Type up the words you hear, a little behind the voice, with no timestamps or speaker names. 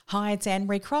Hi, it's Anne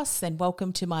Marie Cross, and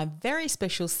welcome to my very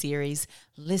special series,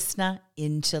 Listener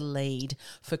into Lead,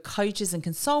 for coaches and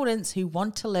consultants who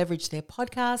want to leverage their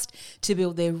podcast to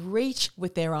build their reach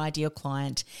with their ideal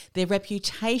client, their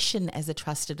reputation as a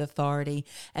trusted authority,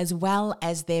 as well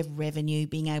as their revenue,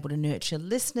 being able to nurture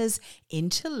listeners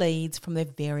into leads from their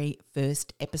very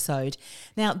first episode.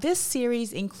 Now, this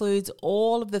series includes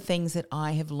all of the things that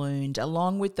I have learned,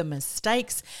 along with the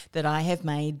mistakes that I have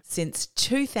made since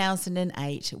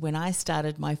 2008 when I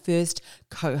started my first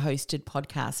co-hosted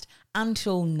podcast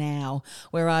until now,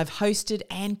 where I've hosted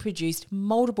and produced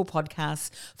multiple podcasts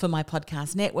for my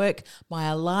podcast network, my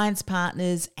alliance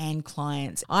partners and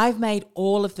clients. I've made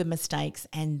all of the mistakes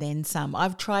and then some.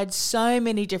 I've tried so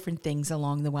many different things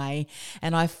along the way,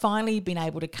 and I've finally been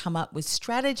able to come up with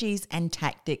strategies and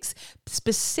tactics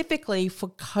specifically for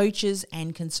coaches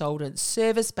and consultants,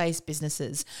 service-based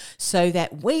businesses, so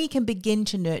that we can begin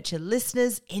to nurture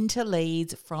listeners into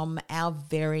leads from our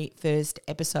very first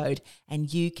episode,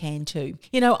 and you can too.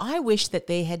 You know, I wish that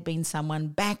there had been someone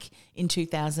back in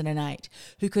 2008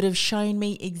 who could have shown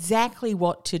me exactly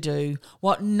what to do,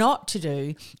 what not to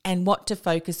do, and what to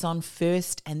focus on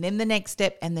first, and then the next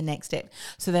step and the next step,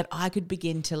 so that I could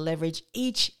begin to leverage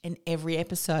each and every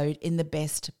episode in the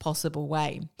best possible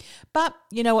way. But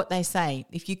you know what they say,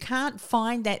 if you can't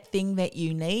find that thing that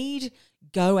you need,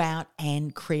 go out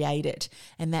and create it.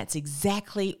 And that's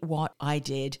exactly what I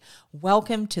did.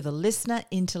 Welcome to the Listener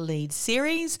into Lead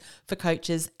series for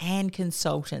coaches and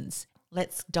consultants.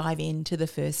 Let's dive into the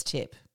first tip.